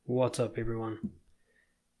What's up, everyone?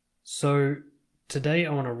 So, today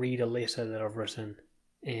I want to read a letter that I've written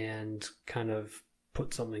and kind of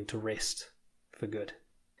put something to rest for good.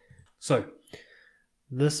 So,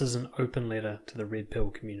 this is an open letter to the Red Pill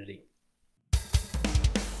community.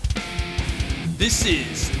 This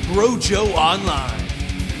is Brojo Online.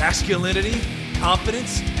 Masculinity,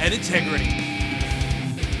 confidence, and integrity.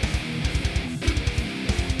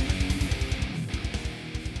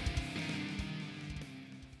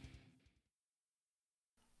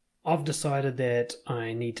 I've decided that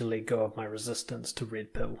I need to let go of my resistance to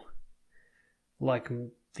Red Pill. Like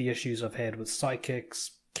the issues I've had with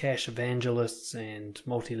psychics, cash evangelists, and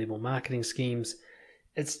multi-level marketing schemes,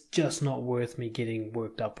 it's just not worth me getting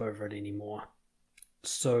worked up over it anymore.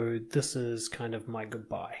 So this is kind of my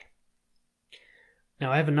goodbye.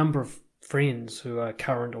 Now, I have a number of friends who are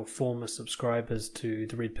current or former subscribers to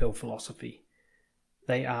the Red Pill philosophy.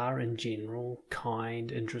 They are, in general, kind,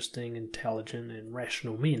 interesting, intelligent, and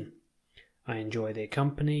rational men. I enjoy their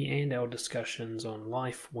company and our discussions on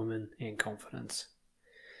life, women, and confidence.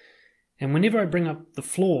 And whenever I bring up the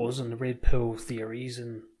flaws in the Red Pill theories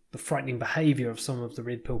and the frightening behaviour of some of the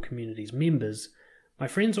Red Pill community's members, my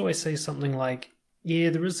friends always say something like, "Yeah,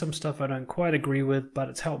 there is some stuff I don't quite agree with, but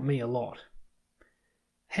it's helped me a lot."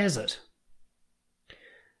 Has it?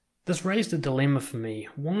 This raised a dilemma for me.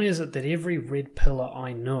 Why is it that every Red Pillar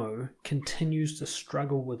I know continues to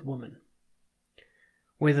struggle with women?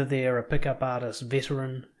 Whether they're a pickup artist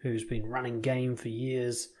veteran who's been running game for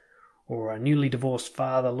years, or a newly divorced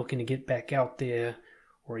father looking to get back out there,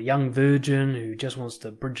 or a young virgin who just wants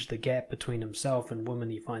to bridge the gap between himself and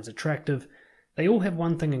women he finds attractive, they all have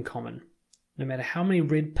one thing in common. No matter how many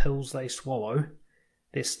red pills they swallow,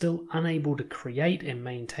 they're still unable to create and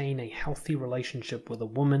maintain a healthy relationship with a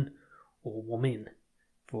woman or women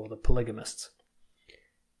for the polygamists.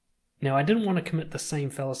 Now, I didn't want to commit the same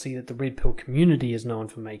fallacy that the Red Pill community is known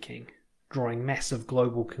for making, drawing massive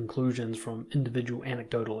global conclusions from individual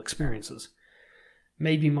anecdotal experiences.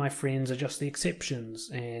 Maybe my friends are just the exceptions,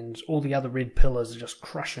 and all the other Red Pillars are just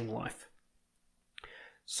crushing life.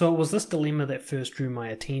 So it was this dilemma that first drew my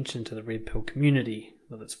attention to the Red Pill community,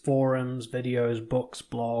 with its forums, videos, books,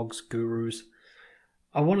 blogs, gurus.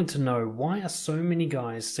 I wanted to know, why are so many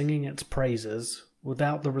guys singing its praises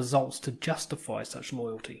without the results to justify such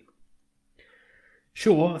loyalty?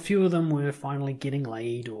 Sure, a few of them were finally getting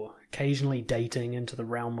laid or occasionally dating into the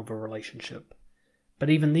realm of a relationship. But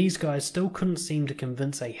even these guys still couldn't seem to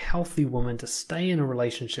convince a healthy woman to stay in a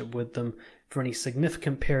relationship with them for any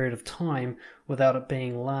significant period of time without it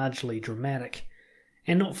being largely dramatic,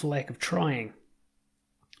 and not for lack of trying.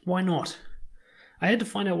 Why not? I had to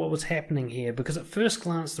find out what was happening here, because at first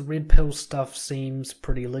glance the Red Pill stuff seems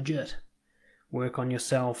pretty legit. Work on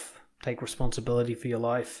yourself, take responsibility for your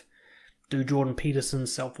life, do Jordan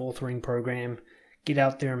Peterson's self-authoring program, get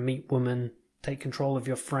out there and meet women, take control of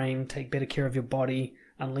your frame, take better care of your body,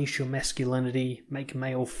 unleash your masculinity, make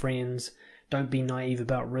male friends, don't be naive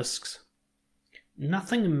about risks.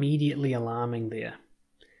 Nothing immediately alarming there.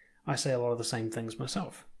 I say a lot of the same things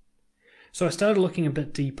myself. So I started looking a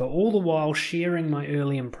bit deeper, all the while sharing my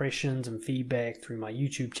early impressions and feedback through my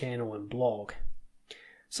YouTube channel and blog.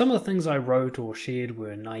 Some of the things I wrote or shared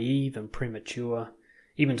were naive and premature,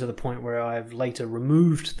 even to the point where I've later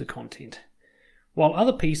removed the content, while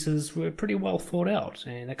other pieces were pretty well thought out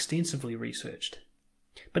and extensively researched.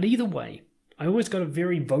 But either way, I always got a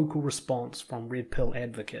very vocal response from Red Pill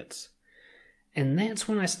advocates. And that's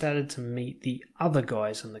when I started to meet the other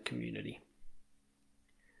guys in the community.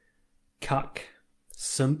 Cuck,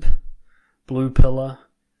 simp, blue pillar,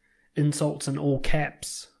 insults in all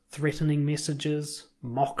caps, threatening messages,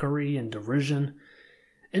 mockery and derision.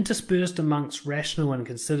 Interspersed amongst rational and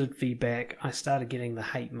considered feedback, I started getting the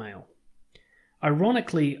hate mail.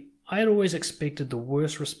 Ironically, I had always expected the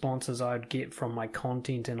worst responses I would get from my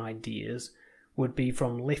content and ideas would be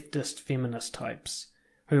from leftist feminist types,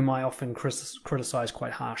 whom I often criticize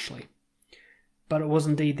quite harshly. But it was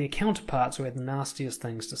indeed their counterparts who had the nastiest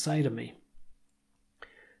things to say to me.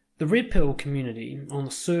 The Red Pill community, on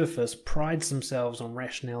the surface, prides themselves on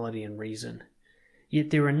rationality and reason. Yet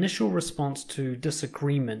their initial response to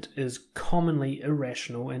disagreement is commonly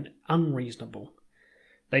irrational and unreasonable.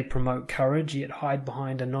 They promote courage, yet hide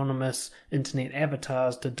behind anonymous internet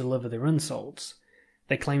avatars to deliver their insults.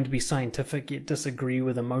 They claim to be scientific, yet disagree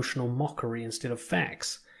with emotional mockery instead of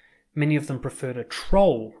facts. Many of them prefer to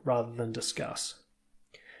troll rather than discuss.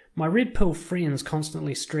 My Red Pill friends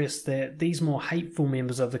constantly stress that these more hateful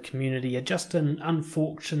members of the community are just an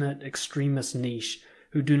unfortunate extremist niche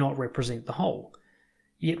who do not represent the whole.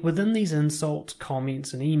 Yet within these insults,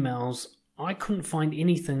 comments, and emails, I couldn't find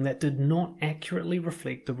anything that did not accurately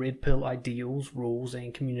reflect the red pill ideals, rules,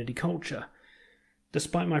 and community culture.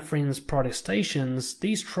 Despite my friends' protestations,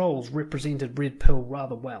 these trolls represented red pill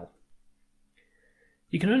rather well.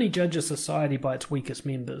 You can only judge a society by its weakest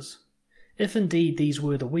members. If indeed these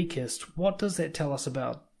were the weakest, what does that tell us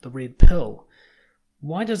about the red pill?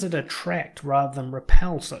 Why does it attract rather than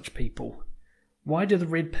repel such people? Why do the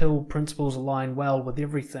red pill principles align well with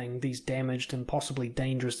everything these damaged and possibly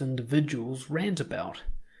dangerous individuals rant about?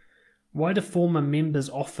 Why do former members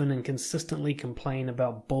often and consistently complain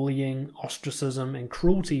about bullying, ostracism, and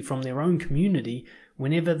cruelty from their own community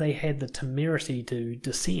whenever they had the temerity to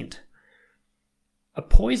dissent? A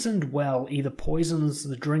poisoned well either poisons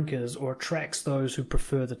the drinkers or attracts those who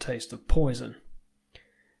prefer the taste of poison.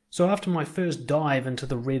 So after my first dive into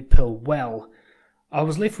the red pill well, I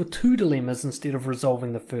was left with two dilemmas instead of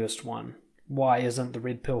resolving the first one. Why isn't the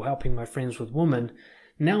red pill helping my friends with women?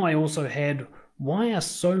 Now I also had, why are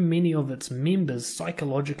so many of its members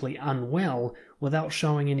psychologically unwell without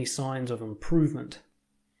showing any signs of improvement?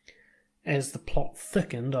 As the plot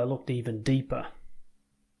thickened, I looked even deeper.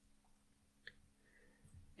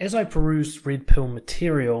 As I perused red pill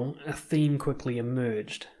material, a theme quickly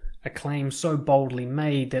emerged. A claim so boldly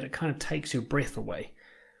made that it kind of takes your breath away.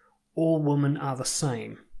 All women are the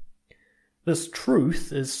same. This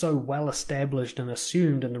truth is so well established and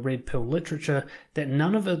assumed in the red pill literature that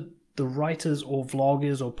none of the writers or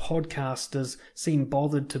vloggers or podcasters seem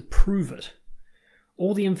bothered to prove it.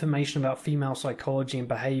 All the information about female psychology and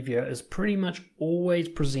behavior is pretty much always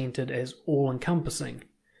presented as all-encompassing.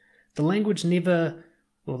 The language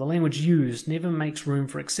used never makes room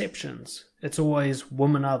for exceptions. It's always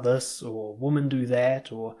women are this, or women do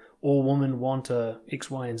that, or all women want a X,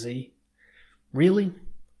 Y, and Z. Really?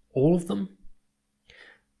 All of them?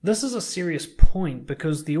 This is a serious point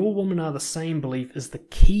because the all women are the same belief is the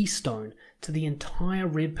keystone to the entire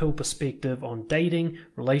red pill perspective on dating,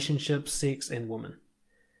 relationships, sex, and women.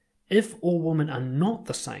 If all women are not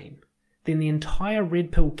the same, then the entire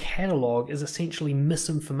red pill catalogue is essentially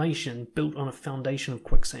misinformation built on a foundation of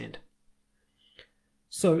quicksand.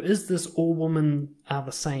 So is this all women are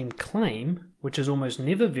the same claim, which is almost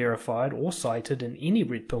never verified or cited in any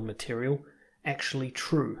red pill material, actually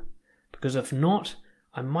true? Because if not,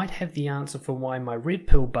 I might have the answer for why my red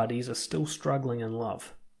pill buddies are still struggling in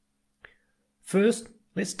love. First,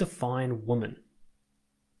 let's define woman.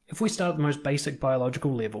 If we start at the most basic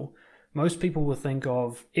biological level, most people will think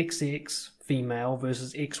of XX female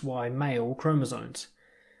versus XY male chromosomes.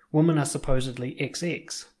 Women are supposedly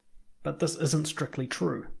XX, but this isn't strictly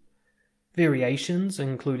true. Variations,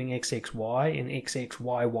 including XXY and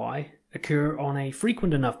XXYY, occur on a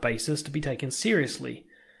frequent enough basis to be taken seriously.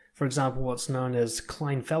 For example, what's known as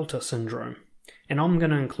Klinefelter syndrome. And I'm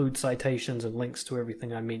going to include citations and links to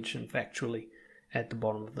everything I mention factually at the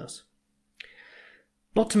bottom of this.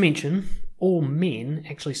 Not to mention, all men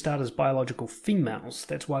actually start as biological females,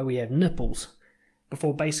 that's why we have nipples,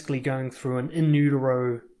 before basically going through an in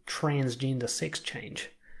utero transgender sex change.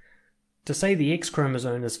 To say the X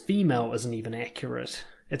chromosome is female isn't even accurate.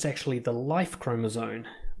 It's actually the life chromosome.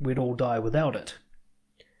 We'd all die without it.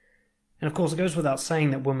 And of course it goes without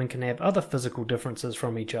saying that women can have other physical differences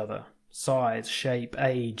from each other. Size, shape,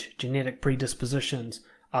 age, genetic predispositions,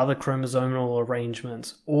 other chromosomal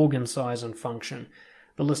arrangements, organ size and function.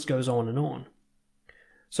 The list goes on and on.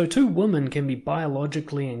 So two women can be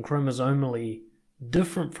biologically and chromosomally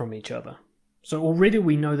different from each other. So already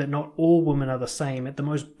we know that not all women are the same at the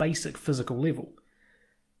most basic physical level.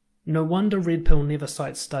 No wonder Red Pill never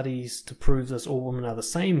cites studies to prove this all women are the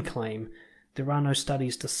same claim. There are no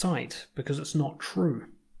studies to cite because it's not true.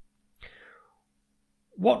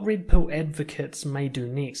 What Red Pill advocates may do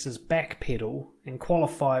next is backpedal and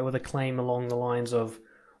qualify with a claim along the lines of,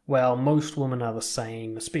 well, most women are the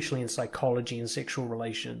same, especially in psychology and sexual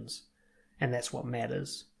relations, and that's what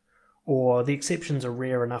matters. Or the exceptions are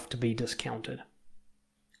rare enough to be discounted.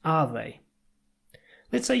 Are they?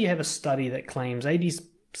 Let's say you have a study that claims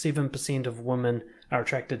 87% of women are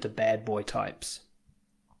attracted to bad boy types.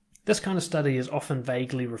 This kind of study is often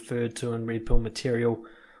vaguely referred to in Red Pill material,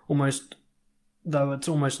 though it's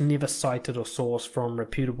almost never cited or sourced from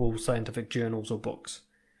reputable scientific journals or books.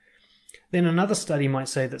 Then another study might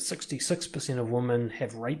say that 66% of women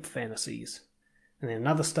have rape fantasies. And then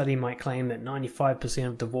another study might claim that 95%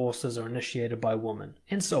 of divorces are initiated by women,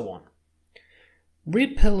 and so on.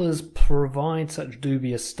 Red Pillers provide such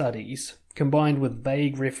dubious studies, combined with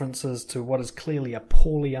vague references to what is clearly a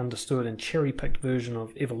poorly understood and cherry-picked version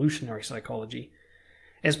of evolutionary psychology,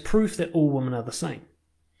 as proof that all women are the same.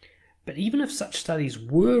 But even if such studies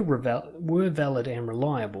were valid and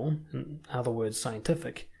reliable, in other words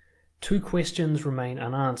scientific, two questions remain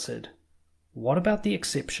unanswered. What about the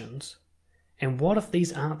exceptions? And what if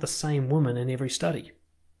these aren't the same women in every study?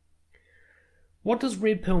 What does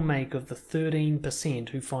Red Pill make of the 13%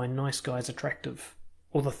 who find nice guys attractive?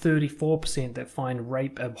 Or the 34% that find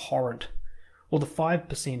rape abhorrent? Or the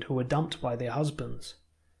 5% who are dumped by their husbands?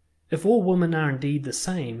 If all women are indeed the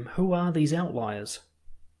same, who are these outliers?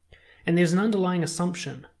 And there's an underlying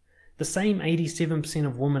assumption. The same 87%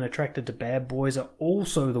 of women attracted to bad boys are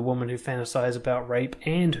also the women who fantasize about rape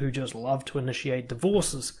and who just love to initiate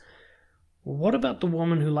divorces. What about the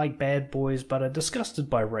women who like bad boys but are disgusted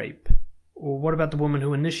by rape? Or what about the woman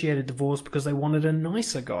who initiated divorce because they wanted a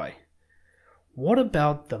nicer guy? What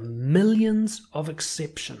about the millions of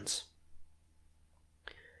exceptions?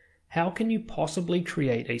 How can you possibly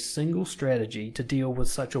create a single strategy to deal with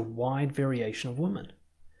such a wide variation of women?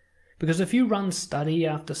 Because if you run study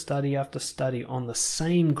after study after study on the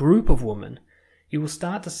same group of women, you will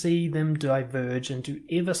start to see them diverge into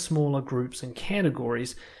ever smaller groups and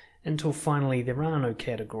categories until finally there are no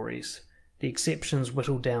categories. The exceptions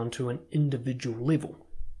whittle down to an individual level.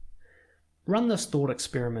 Run this thought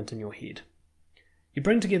experiment in your head. You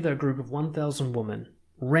bring together a group of 1,000 women,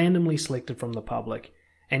 randomly selected from the public,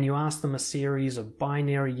 and you ask them a series of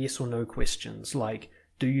binary yes or no questions like,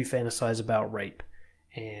 do you fantasize about rape?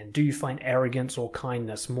 And do you find arrogance or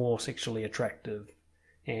kindness more sexually attractive?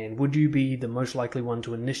 And would you be the most likely one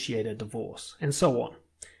to initiate a divorce? And so on.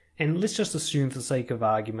 And let's just assume for the sake of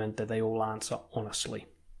argument that they all answer honestly.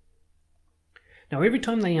 Now every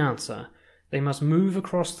time they answer, they must move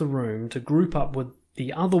across the room to group up with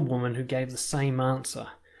the other woman who gave the same answer,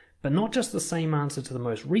 but not just the same answer to the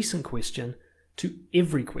most recent question, to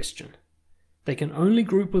every question. They can only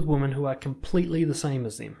group with women who are completely the same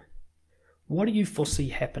as them. What do you foresee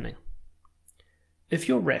happening? If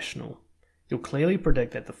you're rational, you'll clearly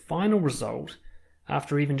predict that the final result,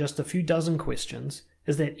 after even just a few dozen questions,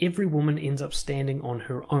 is that every woman ends up standing on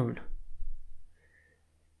her own.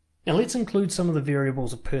 Now let's include some of the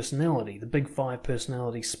variables of personality, the big 5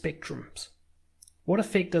 personality spectrums. What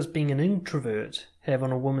effect does being an introvert have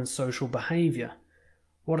on a woman's social behaviour?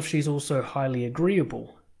 What if she's also highly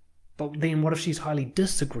agreeable? But then what if she's highly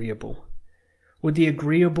disagreeable? Would the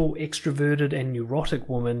agreeable, extroverted and neurotic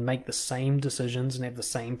woman make the same decisions and have the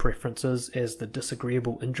same preferences as the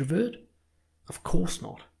disagreeable introvert? Of course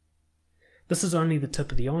not. This is only the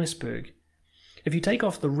tip of the iceberg. If you take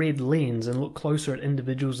off the red lens and look closer at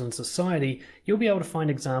individuals in society, you'll be able to find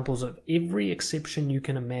examples of every exception you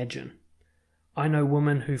can imagine. I know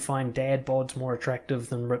women who find dad bods more attractive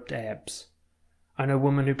than ripped abs. I know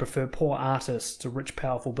women who prefer poor artists to rich,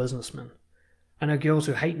 powerful businessmen. I know girls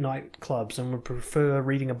who hate nightclubs and would prefer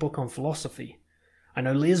reading a book on philosophy. I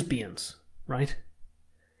know lesbians, right?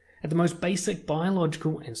 At the most basic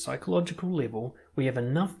biological and psychological level, we have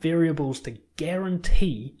enough variables to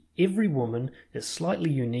guarantee every woman is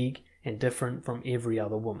slightly unique and different from every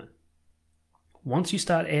other woman. Once you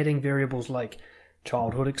start adding variables like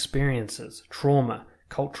childhood experiences, trauma,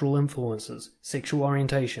 cultural influences, sexual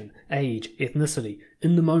orientation, age, ethnicity,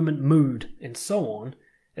 in-the-moment mood, and so on,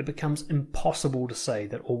 it becomes impossible to say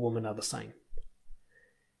that all women are the same.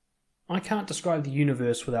 I can't describe the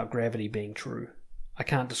universe without gravity being true. I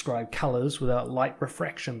can't describe colours without light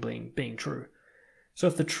refraction being true. So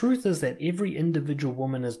if the truth is that every individual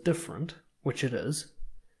woman is different, which it is,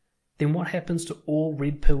 then what happens to all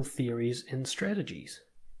red pill theories and strategies?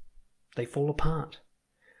 They fall apart.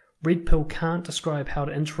 Red pill can't describe how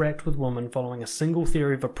to interact with women following a single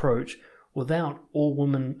theory of approach without all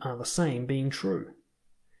women are the same being true.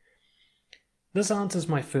 This answers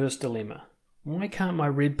my first dilemma. Why can't my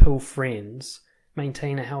red pill friends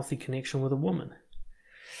maintain a healthy connection with a woman?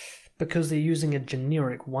 Because they're using a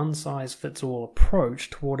generic one-size-fits-all approach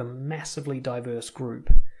toward a massively diverse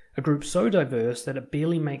group. A group so diverse that it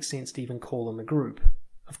barely makes sense to even call them a group.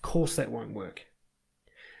 Of course that won't work.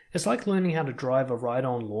 It's like learning how to drive a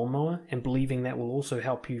ride-on lawnmower and believing that will also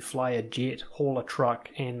help you fly a jet, haul a truck,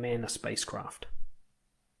 and man a spacecraft.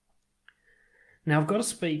 Now I've got to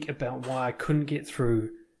speak about why I couldn't get through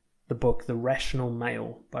the book The Rational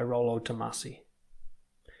Male by Rollo Tomassi.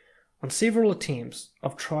 On several attempts,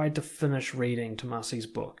 I've tried to finish reading Tomassi's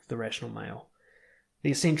book, The Rational Male, the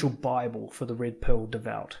essential Bible for the red pill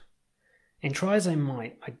devout. And try as I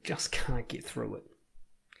might, I just can't get through it.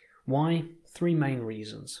 Why? 3 main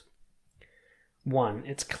reasons. 1,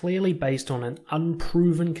 it's clearly based on an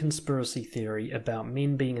unproven conspiracy theory about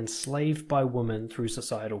men being enslaved by women through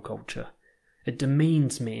societal culture. It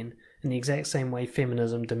demeans men in the exact same way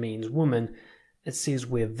feminism demeans women. It says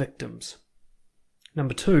we're victims.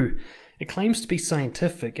 Number 2, it claims to be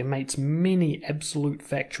scientific and makes many absolute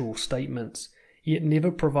factual statements, yet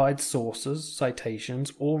never provides sources,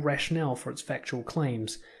 citations, or rationale for its factual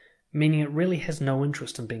claims, meaning it really has no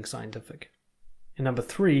interest in being scientific. And number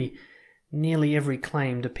 3, nearly every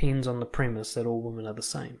claim depends on the premise that all women are the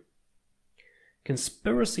same.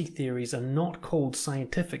 Conspiracy theories are not called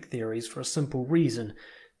scientific theories for a simple reason: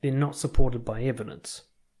 they're not supported by evidence.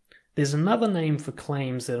 There's another name for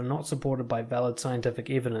claims that are not supported by valid scientific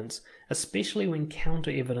evidence, especially when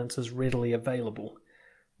counter-evidence is readily available: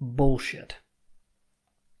 bullshit.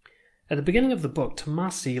 At the beginning of the book,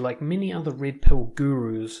 Tomasi, like many other red pill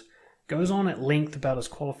gurus, goes on at length about his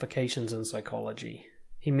qualifications in psychology.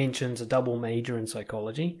 He mentions a double major in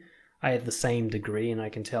psychology. I have the same degree, and I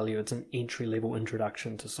can tell you it's an entry-level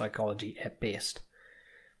introduction to psychology at best.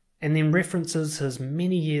 And then references his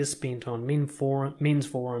many years spent on men's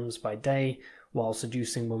forums by day while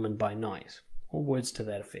seducing women by night, or words to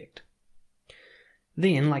that effect.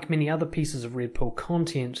 Then, like many other pieces of red pill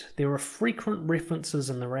content, there are frequent references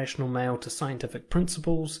in the Rational Male to scientific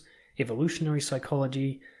principles, evolutionary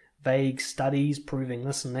psychology, vague studies proving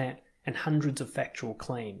this and that, and hundreds of factual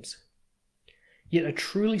claims. Yet a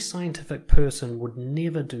truly scientific person would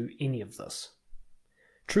never do any of this.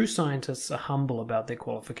 True scientists are humble about their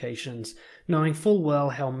qualifications, knowing full well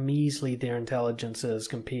how measly their intelligence is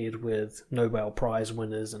compared with Nobel Prize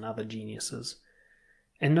winners and other geniuses.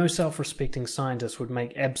 And no self-respecting scientist would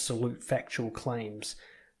make absolute factual claims,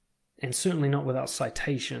 and certainly not without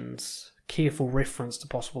citations, careful reference to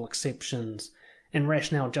possible exceptions, and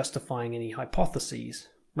rationale justifying any hypotheses,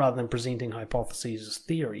 rather than presenting hypotheses as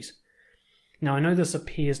theories. Now, I know this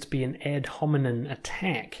appears to be an ad hominem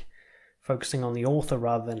attack, focusing on the author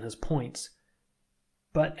rather than his points,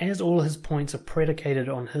 but as all his points are predicated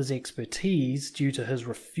on his expertise due to his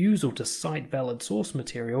refusal to cite valid source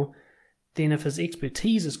material, then if his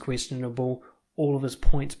expertise is questionable, all of his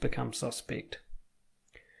points become suspect.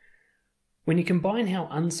 When you combine how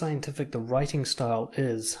unscientific the writing style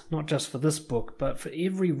is, not just for this book, but for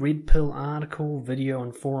every red pill article, video,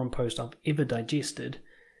 and forum post I've ever digested,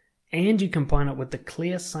 and you combine it with the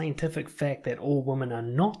clear scientific fact that all women are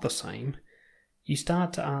not the same, you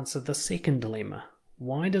start to answer the second dilemma: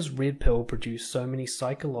 why does red pill produce so many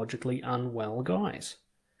psychologically unwell guys?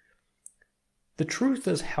 The truth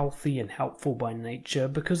is healthy and helpful by nature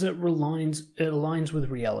because it aligns with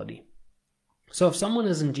reality. So if someone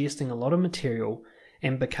is ingesting a lot of material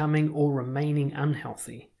and becoming or remaining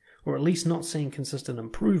unhealthy, or at least not seeing consistent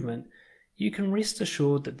improvement, you can rest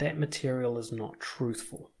assured that that material is not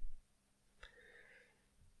truthful.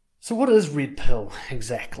 So what is red pill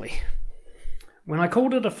exactly? When I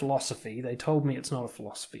called it a philosophy, they told me it's not a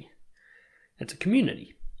philosophy. It's a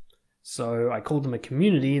community. So I called them a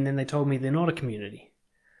community, and then they told me they're not a community.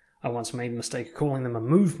 I once made the mistake of calling them a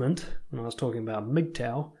movement when I was talking about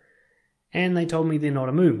MGTOW, and they told me they're not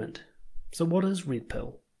a movement. So what is red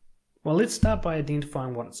pill? Well, let's start by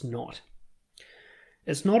identifying what it's not.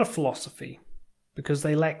 It's not a philosophy, because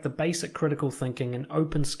they lack the basic critical thinking and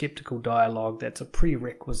open skeptical dialogue that's a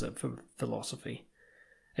prerequisite for philosophy.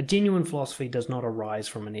 A genuine philosophy does not arise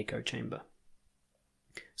from an echo chamber.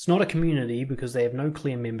 It's not a community because they have no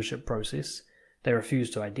clear membership process, they refuse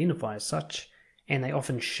to identify as such, and they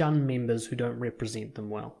often shun members who don't represent them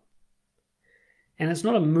well. And it's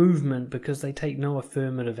not a movement because they take no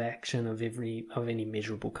affirmative action of any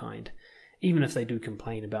measurable kind, even if they do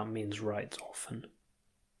complain about men's rights often.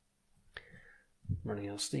 Running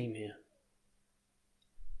out of steam here.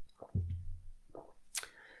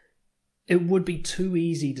 It would be too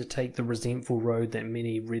easy to take the resentful road that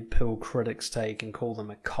many red pill critics take and call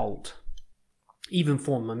them a cult. Even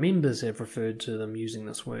former members have referred to them using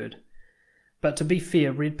this word. But to be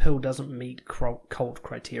fair, red pill doesn't meet cult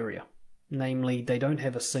criteria. Namely, they don't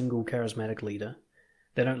have a single charismatic leader,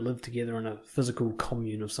 they don't live together in a physical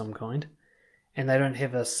commune of some kind, and they don't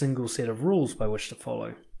have a single set of rules by which to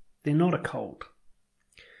follow. They're not a cult.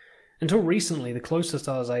 Until recently, the closest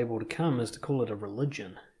I was able to come is to call it a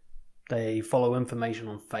religion. They follow information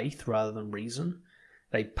on faith rather than reason.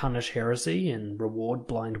 They punish heresy and reward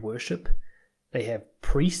blind worship. They have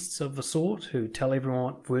priests of a sort who tell everyone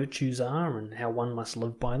what virtues are and how one must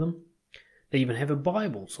live by them. They even have a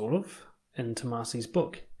Bible, sort of, in Tomasi's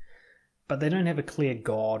book. But they don't have a clear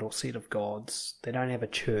God or set of gods. They don't have a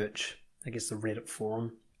church, I guess the Reddit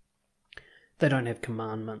forum. They don't have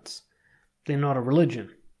commandments. They're not a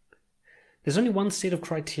religion. There's only one set of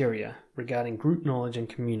criteria regarding group knowledge and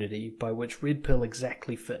community by which red pill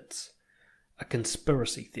exactly fits: a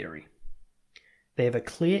conspiracy theory. They have a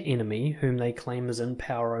clear enemy whom they claim is in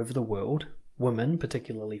power over the world, women,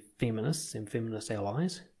 particularly feminists and feminist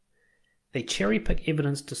allies. They cherry-pick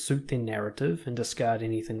evidence to suit their narrative and discard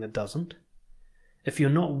anything that doesn't. If you're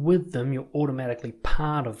not with them, you're automatically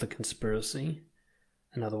part of the conspiracy.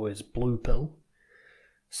 In other words, blue pill.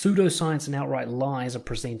 Pseudoscience and outright lies are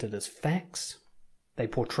presented as facts. They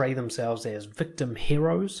portray themselves as victim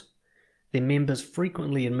heroes. Their members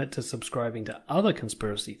frequently admit to subscribing to other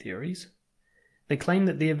conspiracy theories. They claim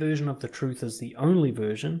that their version of the truth is the only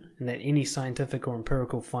version, and that any scientific or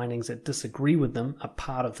empirical findings that disagree with them are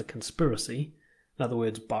part of the conspiracy, in other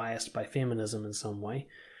words, biased by feminism in some way.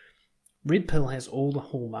 Red pill has all the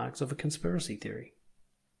hallmarks of a conspiracy theory.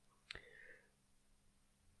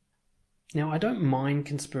 Now, I don't mind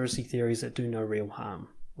conspiracy theories that do no real harm,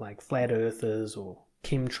 like flat earthers or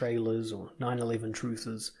chemtrailers or 9/11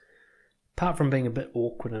 truthers. Apart from being a bit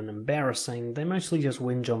awkward and embarrassing, they mostly just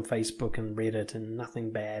whinge on Facebook and Reddit and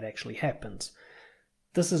nothing bad actually happens.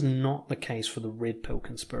 This is not the case for the red pill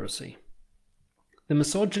conspiracy. The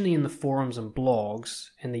misogyny in the forums and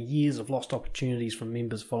blogs, and the years of lost opportunities from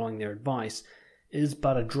members following their advice, is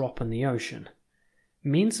but a drop in the ocean.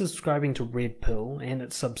 Men subscribing to red pill and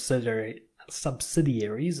its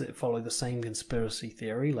subsidiaries that follow the same conspiracy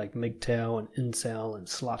theory, like MGTOW and Incel and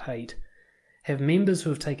Slut Hate, have members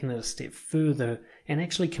who have taken it a step further and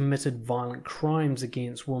actually committed violent crimes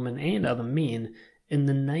against women and other men in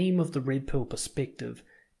the name of the red pill perspective,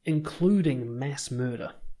 including mass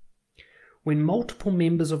murder. When multiple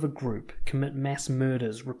members of a group commit mass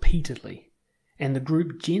murders repeatedly, and the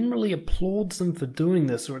group generally applauds them for doing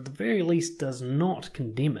this, or at the very least does not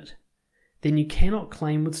condemn it, then you cannot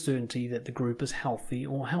claim with certainty that the group is healthy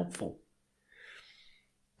or helpful.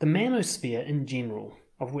 The manosphere in general,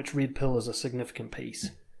 of which red pill is a significant piece,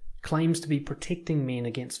 claims to be protecting men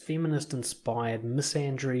against feminist-inspired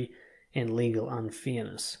misandry and legal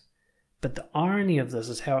unfairness. But the irony of this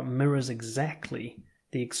is how it mirrors exactly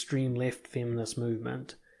the extreme left feminist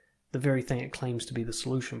movement, the very thing it claims to be the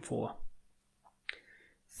solution for.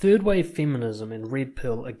 Third wave feminism and red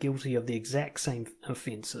pill are guilty of the exact same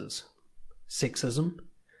offences: sexism,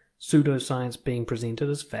 pseudoscience being presented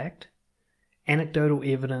as fact, anecdotal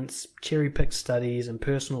evidence, cherry-picked studies, and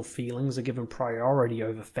personal feelings are given priority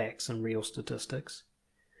over facts and real statistics,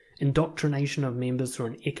 indoctrination of members through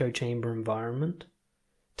an echo chamber environment,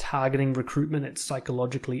 targeting recruitment at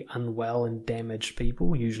psychologically unwell and damaged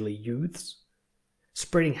people, usually youths,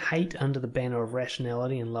 spreading hate under the banner of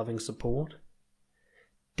rationality and loving support,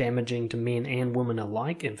 damaging to men and women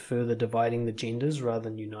alike and further dividing the genders rather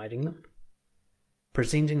than uniting them,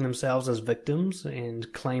 presenting themselves as victims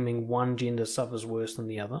and claiming one gender suffers worse than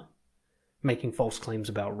the other, making false claims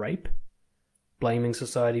about rape, blaming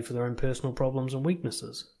society for their own personal problems and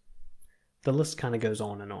weaknesses. The list kind of goes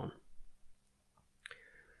on and on.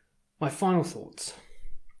 My final thoughts.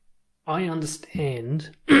 I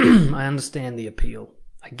understand the appeal.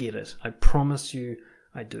 I get it. I promise you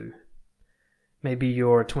I do. Maybe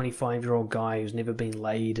you're a 25-year-old guy who's never been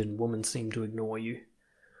laid and women seem to ignore you.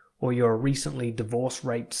 Or you're a recently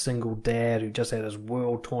divorce-raped single dad who just had his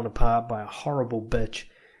world torn apart by a horrible bitch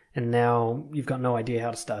and now you've got no idea how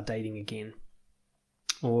to start dating again.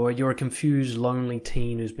 Or you're a confused, lonely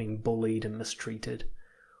teen who's been bullied and mistreated.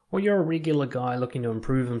 Or you're a regular guy looking to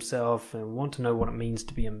improve himself and want to know what it means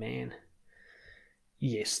to be a man.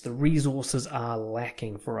 Yes, the resources are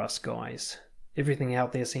lacking for us guys. Everything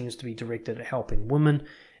out there seems to be directed at helping women,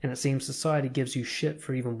 and it seems society gives you shit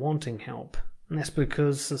for even wanting help. And that's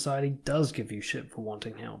because society does give you shit for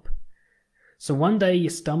wanting help. So one day you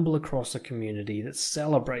stumble across a community that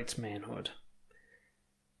celebrates manhood.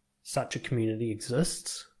 Such a community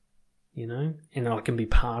exists, and I can be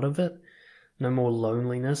part of it. No more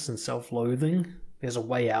loneliness and self-loathing. There's a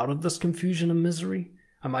way out of this confusion and misery.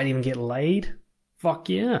 I might even get laid. Fuck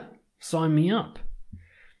yeah. Sign me up.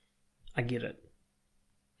 I get it.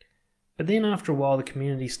 But then after a while the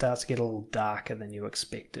community starts to get a little darker than you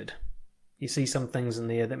expected. You see some things in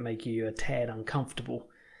there that make you a tad uncomfortable.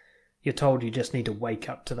 You're told you just need to wake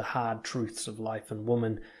up to the hard truths of life and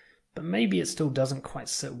woman, but maybe it still doesn't quite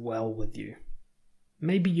sit well with you.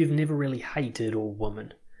 Maybe you've never really hated all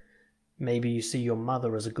women. Maybe you see your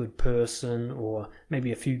mother as a good person, or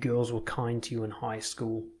maybe a few girls were kind to you in high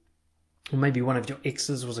school. Or maybe one of your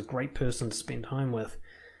exes was a great person to spend time with.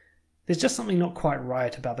 There's just something not quite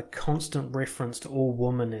right about the constant reference to all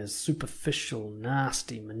women as superficial,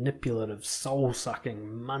 nasty, manipulative,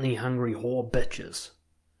 soul-sucking, money-hungry whore bitches.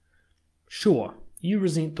 Sure, you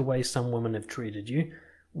resent the way some women have treated you.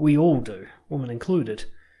 We all do, women included.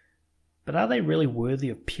 But are they really worthy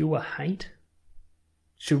of pure hate?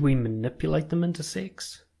 Should we manipulate them into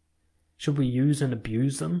sex? Should we use and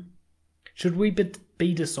abuse them? Should we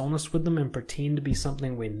be dishonest with them and pretend to be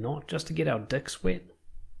something we're not just to get our dicks wet?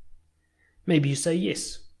 Maybe you say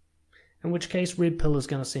yes, in which case red pill is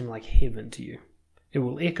going to seem like heaven to you. It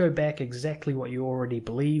will echo back exactly what you already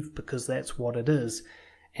believe because that's what it is,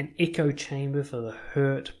 an echo chamber for the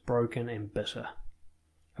hurt, broken, and bitter.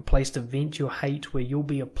 A place to vent your hate where you'll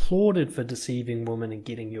be applauded for deceiving women and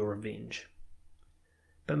getting your revenge.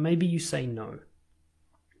 But maybe you say no.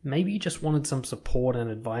 Maybe you just wanted some support and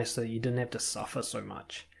advice so that you didn't have to suffer so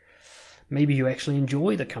much. Maybe you actually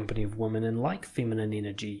enjoy the company of women and like feminine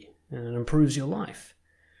energy, and it improves your life.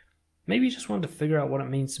 Maybe you just wanted to figure out what it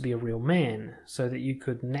means to be a real man so that you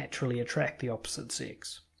could naturally attract the opposite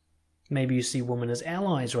sex. Maybe you see women as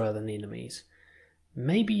allies rather than enemies.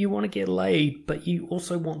 Maybe you want to get laid, but you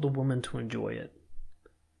also want the woman to enjoy it.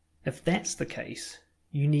 If that's the case,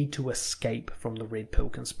 you need to escape from the red pill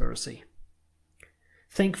conspiracy.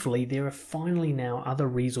 Thankfully, there are finally now other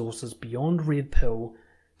resources beyond red pill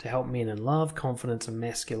to help men in love, confidence, and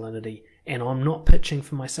masculinity, and I'm not pitching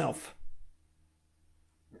for myself.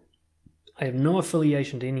 I have no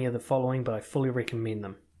affiliation to any of the following, but I fully recommend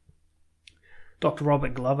them. Dr.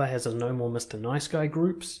 Robert Glover has his No More Mr. Nice Guy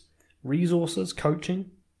groups, resources, coaching.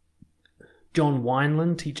 John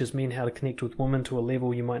Wineland teaches men how to connect with women to a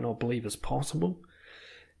level you might not believe is possible.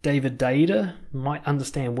 David Dada might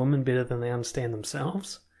understand women better than they understand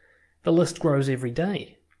themselves. The list grows every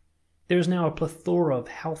day. There is now a plethora of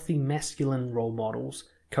healthy masculine role models,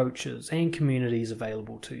 coaches, and communities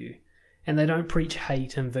available to you. And they don't preach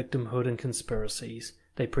hate and victimhood and conspiracies.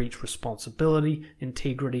 They preach responsibility,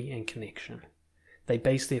 integrity, and connection. They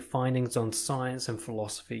base their findings on science and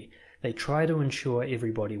philosophy. They try to ensure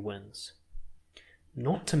everybody wins.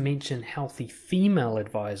 Not to mention healthy female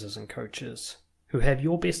advisors and coaches who have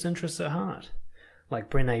your best interests at heart, like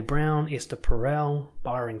Brené Brown, Esther Perel,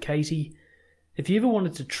 Byron Katie. If you ever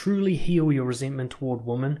wanted to truly heal your resentment toward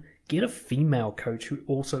women, get a female coach who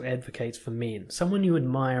also advocates for men, someone you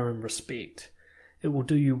admire and respect. It will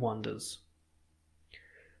do you wonders.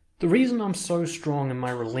 The reason I'm so strong in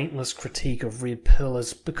my relentless critique of Red Pill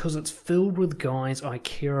is because it's filled with guys I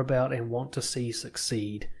care about and want to see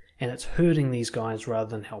succeed, and it's hurting these guys rather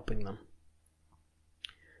than helping them.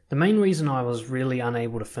 The main reason I was really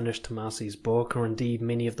unable to finish Tomasi's book, or indeed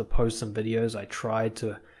many of the posts and videos I tried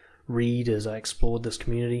to read as I explored this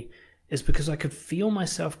community, is because I could feel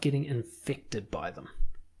myself getting infected by them.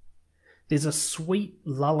 There's a sweet,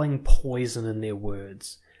 lulling poison in their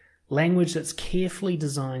words, language that's carefully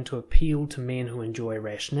designed to appeal to men who enjoy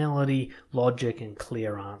rationality, logic, and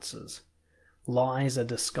clear answers. Lies are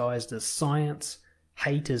disguised as science,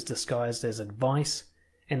 hate is disguised as advice,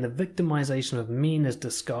 and the victimization of men is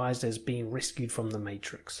disguised as being rescued from the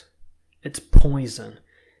Matrix. It's poison,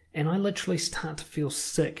 and I literally start to feel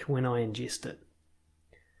sick when I ingest it.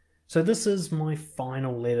 So this is my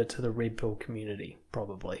final letter to the Red Pill community,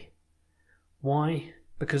 probably. Why?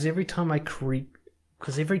 Because every time I critique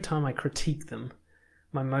them,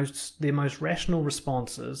 their most rational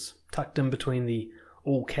responses, tucked in between the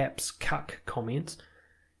all caps cuck comments,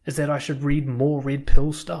 is that I should read more Red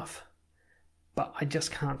Pill stuff. But I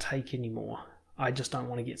just can't take anymore. I just don't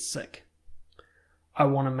want to get sick. I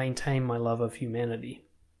want to maintain my love of humanity.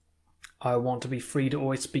 I want to be free to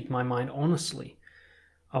always speak my mind honestly.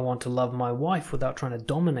 I want to love my wife without trying to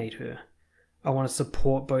dominate her. I want to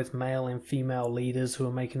support both male and female leaders who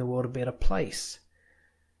are making the world a better place.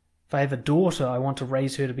 If I have a daughter, I want to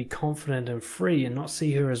raise her to be confident and free and not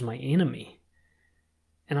see her as my enemy.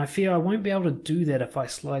 And I fear I won't be able to do that if I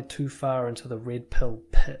slide too far into the red pill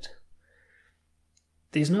pit.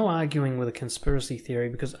 There's no arguing with a conspiracy theory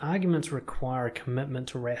because arguments require a commitment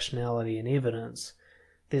to rationality and evidence.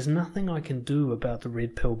 There's nothing I can do about the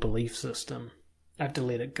red pill belief system. I have to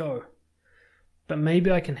let it go. But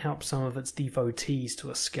maybe I can help some of its devotees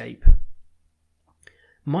to escape.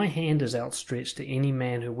 My hand is outstretched to any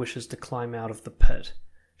man who wishes to climb out of the pit,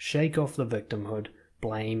 shake off the victimhood,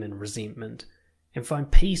 blame and resentment, and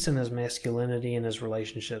find peace in his masculinity and his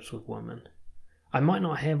relationships with women. I might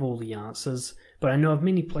not have all the answers, but I know of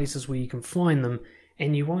many places where you can find them,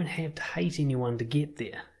 and you won't have to hate anyone to get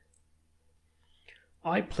there.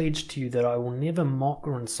 I pledge to you that I will never mock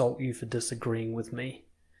or insult you for disagreeing with me.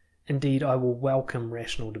 Indeed, I will welcome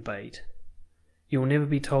rational debate. You will never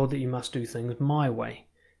be told that you must do things my way.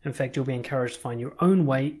 In fact, you'll be encouraged to find your own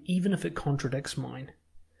way, even if it contradicts mine.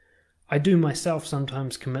 I do myself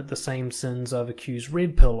sometimes commit the same sins I've accused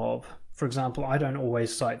Red Pill of. For example, I don't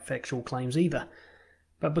always cite factual claims either.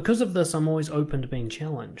 But because of this, I'm always open to being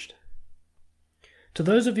challenged. To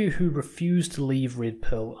those of you who refuse to leave Red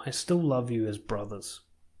Pill, I still love you as brothers.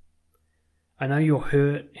 I know you're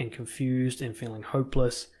hurt and confused and feeling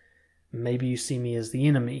hopeless. Maybe you see me as the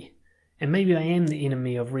enemy. And maybe I am the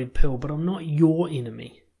enemy of Red Pill, but I'm not your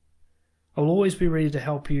enemy. I'll always be ready to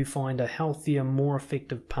help you find a healthier, more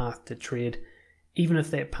effective path to tread, even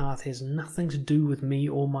if that path has nothing to do with me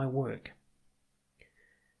or my work.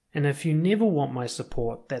 And if you never want my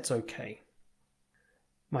support, that's okay.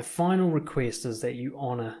 My final request is that you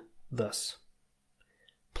honour this.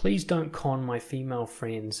 Please don't con my female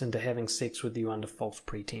friends into having sex with you under false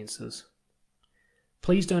pretenses.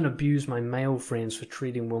 Please don't abuse my male friends for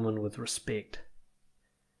treating women with respect.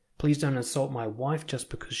 Please don't insult my wife just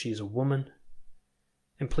because she's a woman.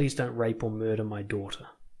 And please don't rape or murder my daughter.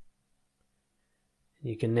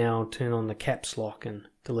 You can now turn on the caps lock and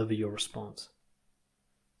deliver your response.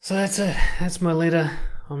 So that's it. That's my letter.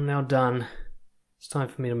 I'm now done. It's time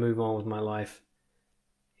for me to move on with my life.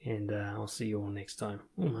 And I'll see you all next time.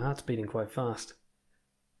 Oh, my heart's beating quite fast.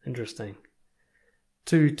 Interesting.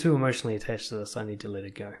 Too emotionally attached to this. I need to let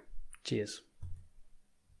it go. Cheers.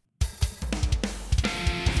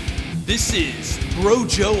 This is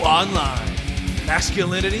Brojo Online.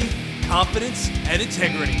 Masculinity, confidence, and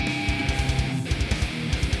integrity.